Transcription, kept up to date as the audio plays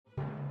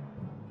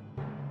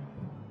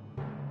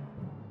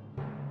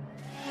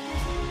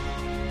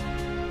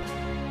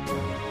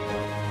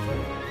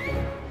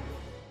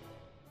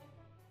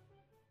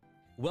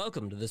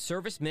Welcome to the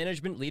Service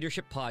Management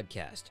Leadership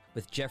Podcast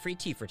with Jeffrey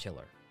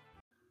Tiefertiller.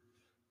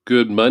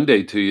 Good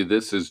Monday to you.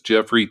 This is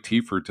Jeffrey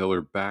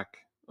Tiefertiller back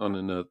on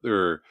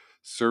another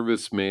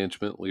Service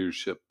Management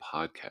Leadership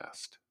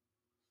Podcast.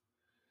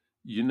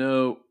 You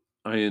know,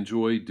 I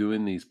enjoy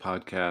doing these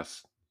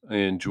podcasts. I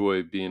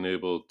enjoy being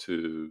able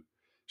to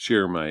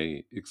share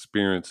my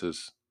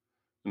experiences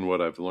and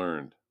what I've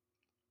learned.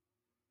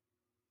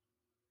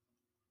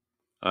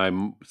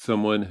 I'm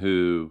someone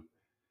who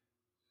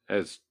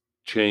has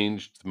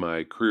changed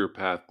my career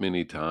path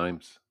many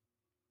times,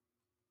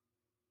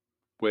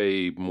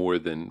 way more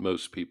than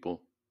most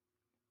people.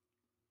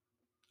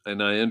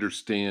 And I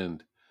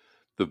understand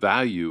the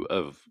value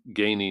of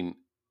gaining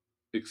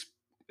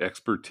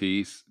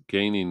expertise,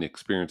 gaining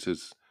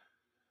experiences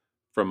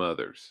from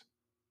others.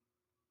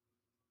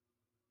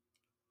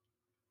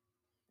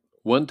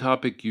 One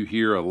topic you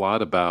hear a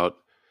lot about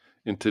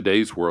in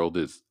today's world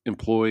is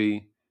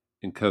employee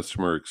and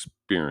customer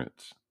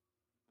experience.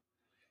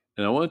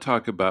 And I want to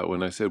talk about,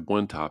 when I said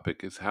one topic,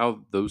 is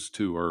how those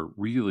two are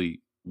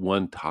really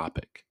one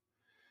topic.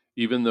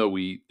 Even though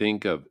we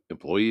think of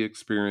employee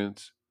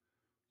experience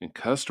and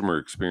customer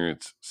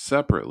experience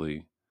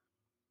separately,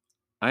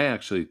 I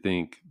actually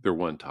think they're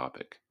one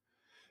topic.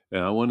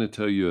 And I want to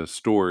tell you a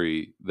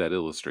story that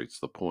illustrates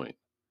the point.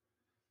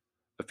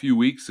 A few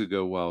weeks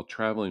ago, while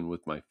traveling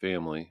with my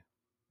family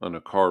on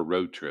a car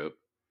road trip,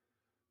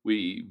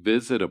 we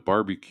visit a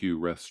barbecue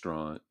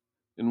restaurant,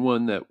 and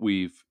one that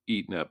we've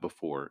eaten at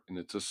before, and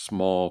it's a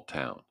small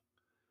town.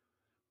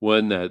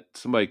 One that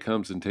somebody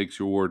comes and takes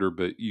your order,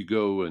 but you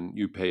go and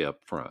you pay up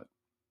front.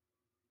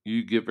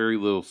 You get very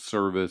little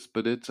service,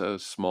 but it's a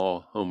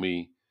small,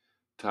 homey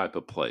type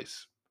of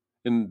place.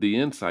 And the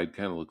inside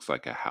kind of looks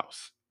like a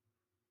house.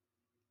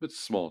 It's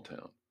a small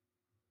town.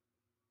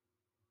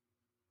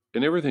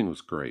 And everything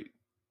was great.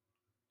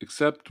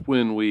 Except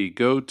when we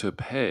go to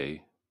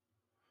pay,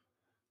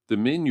 the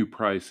menu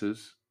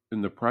prices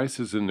and the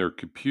prices in their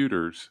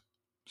computer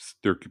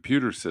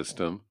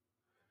system,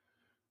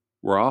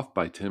 were off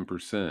by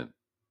 10%. And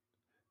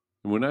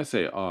when I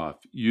say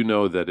off, you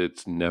know that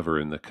it's never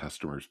in the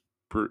customer's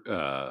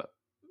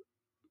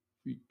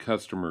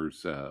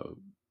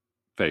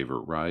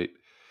favor, right?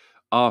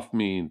 Off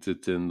means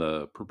it's in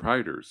the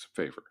proprietor's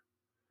favor.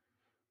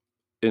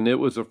 And it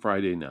was a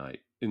Friday night,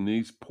 and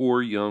these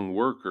poor young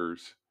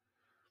workers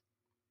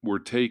were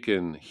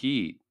taking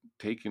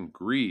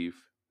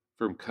grief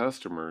from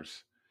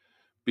customers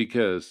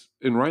because,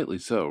 and rightly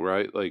so,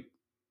 right? Like,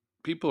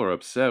 people are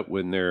upset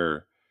when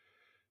their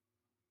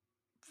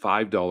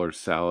 $5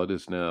 salad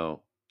is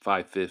now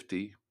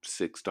 $5.50,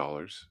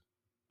 $6.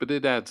 But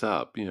it adds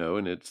up,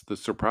 and it's the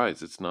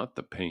surprise. It's not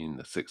the paying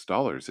the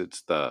 $6.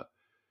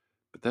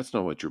 But that's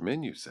not what your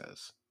menu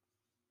says.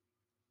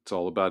 It's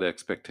all about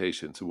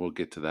expectations, and we'll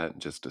get to that in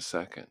just a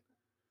second.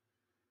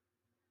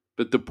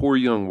 But the poor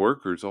young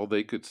workers, all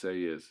they could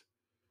say is,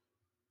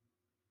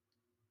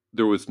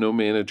 there was no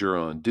manager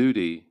on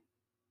duty,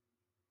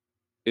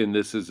 and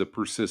this is a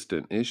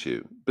persistent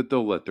issue, but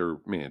they'll let their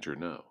manager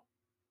know.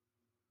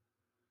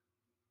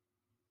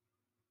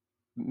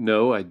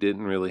 No, I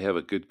didn't really have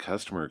a good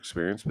customer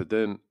experience, but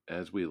then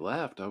as we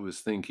left, I was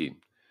thinking,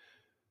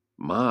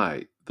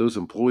 those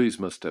employees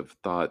must have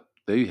thought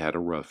they had a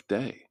rough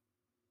day.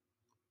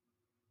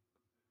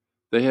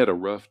 They had a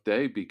rough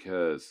day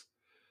because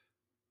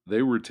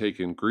they were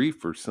taking grief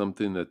for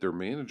something that their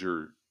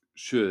manager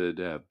should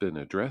have been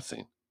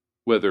addressing,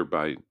 whether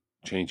by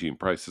changing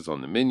prices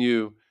on the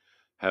menu,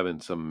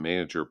 having some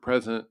manager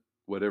present,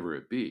 whatever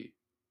it be.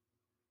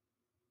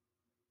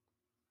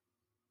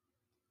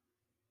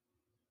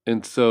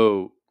 And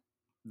so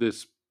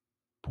this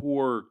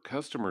poor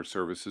customer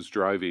service is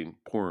driving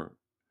poor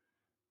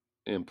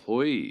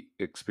employee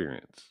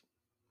experience.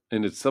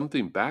 And it's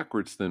something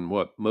backwards than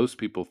what most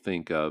people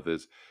think of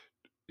as,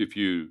 if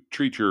you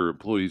treat your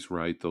employees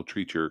right, they'll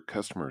treat your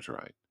customers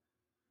right.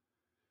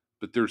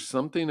 But there's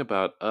something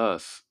about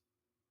us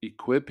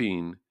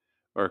equipping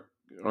our,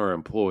 our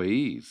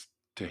employees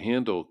to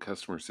handle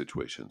customer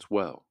situations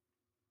well.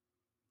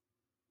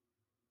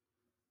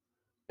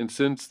 And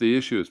since the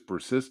issue is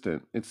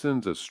persistent, it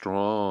sends a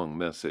strong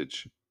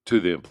message to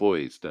the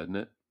employees, doesn't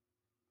it?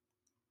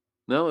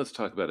 Now let's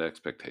talk about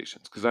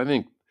expectations, because I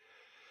think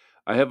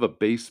I have a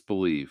base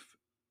belief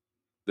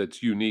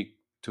that's unique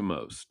to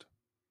most.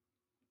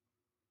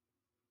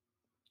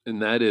 And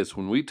that is,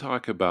 when we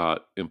talk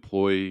about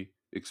employee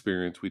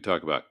experience, we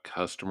talk about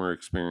customer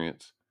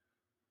experience.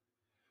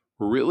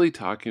 We're really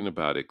talking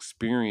about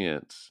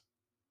experience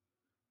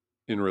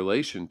in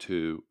relation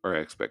to our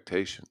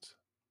expectations.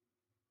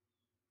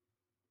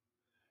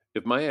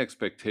 If my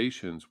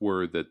expectations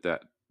were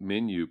that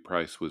menu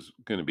price was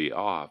going to be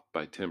off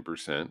by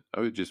 10%, I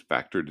would just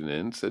factored it in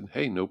and said,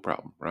 hey, no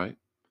problem, right?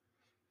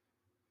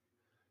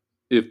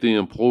 If the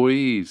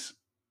employees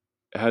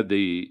had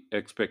the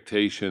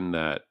expectation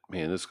that,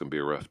 man, this is going to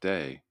be a rough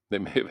day, they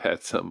may have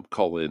had some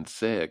call in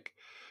sick,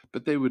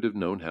 but they would have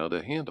known how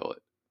to handle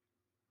it.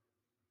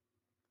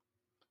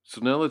 So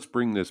now let's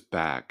bring this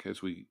back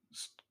as we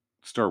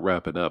start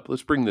wrapping up.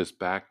 Let's bring this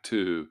back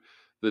to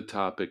the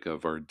topic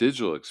of our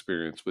digital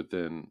experience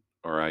within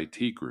our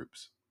IT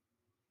groups.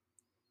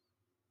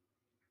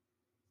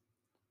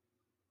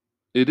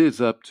 It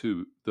is up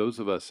to those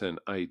of us in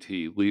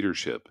IT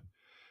leadership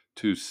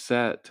to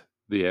set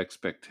the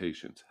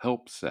expectations,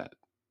 help set,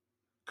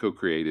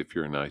 co-create if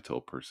you're an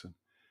ITIL person,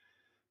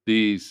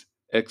 these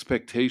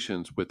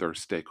expectations with our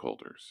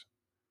stakeholders.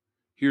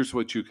 Here's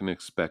what you can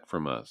expect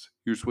from us.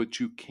 Here's what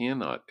you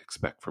cannot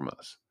expect from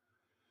us.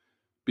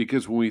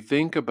 Because when we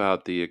think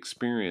about the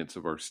experience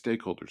of our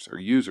stakeholders, our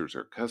users,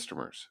 our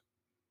customers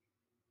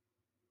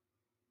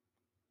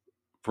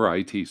for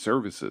IT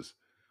services,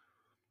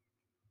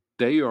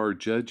 they are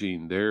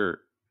judging their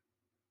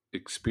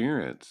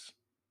experience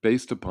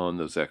based upon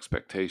those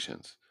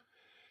expectations.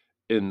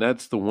 And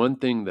that's the one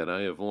thing that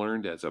I have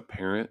learned as a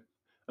parent.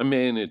 I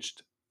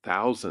managed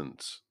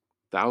thousands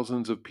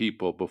of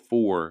people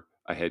before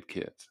I had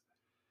kids.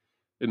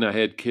 And I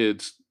had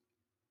kids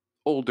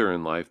older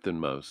in life than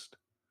most.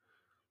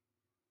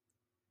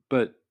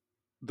 But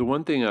the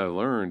one thing I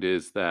learned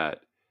is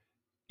that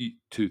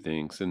two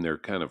things, and they're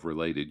kind of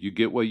related. You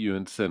get what you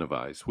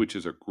incentivize, which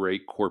is a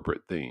great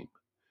corporate theme.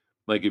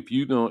 Like if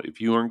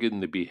you aren't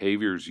getting the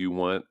behaviors you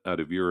want out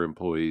of your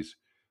employees,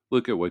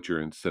 look at what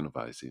you're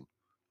incentivizing.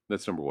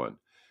 That's number one.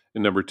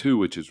 And number two,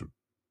 which is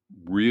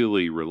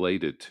really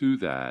related to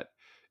that,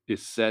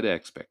 is set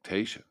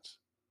expectations.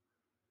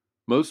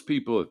 Most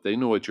people, if they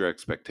know what your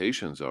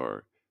expectations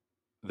are,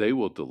 they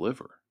will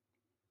deliver.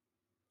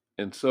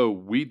 And so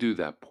we do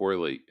that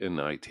poorly in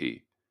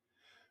IT.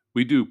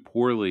 We do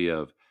poorly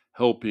of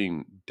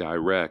helping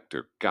direct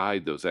or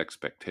guide those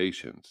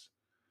expectations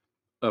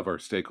of our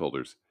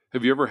stakeholders.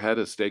 Have you ever had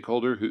a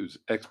stakeholder whose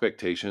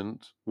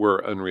expectations were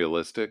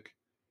unrealistic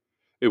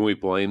and we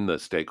blame the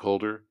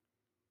stakeholder?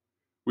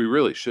 We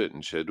really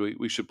shouldn't, should we?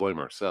 We should blame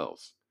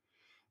ourselves.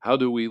 How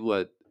do we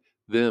let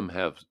them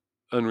have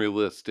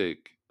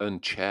unrealistic,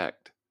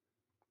 unchecked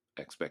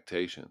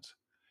expectations?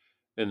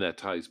 And that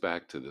ties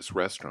back to this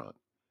restaurant.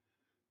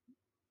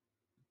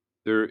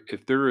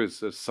 If there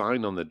is a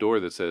sign on the door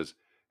that says,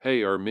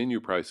 "Hey, our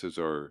menu prices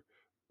are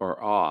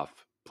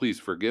off. Please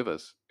forgive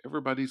us."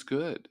 Everybody's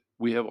good.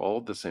 We have all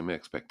the same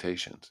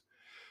expectations.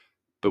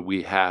 But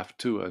we have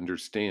to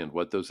understand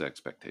what those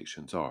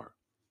expectations are.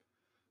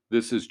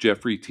 This is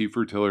Jeffrey T.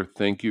 Fertiller.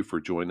 Thank you for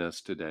joining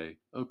us today.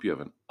 I hope you have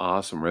an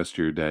awesome rest of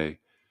your day.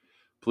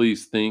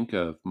 Please think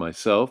of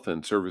myself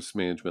and service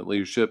management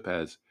leadership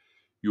as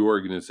your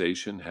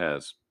organization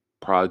has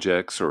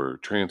projects or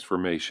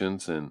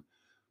transformations in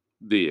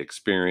the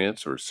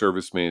experience or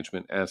service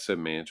management, asset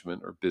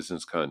management, or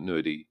business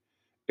continuity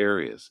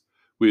areas.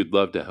 We'd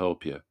love to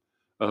help you.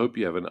 I hope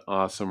you have an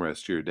awesome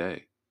rest of your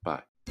day.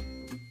 Bye.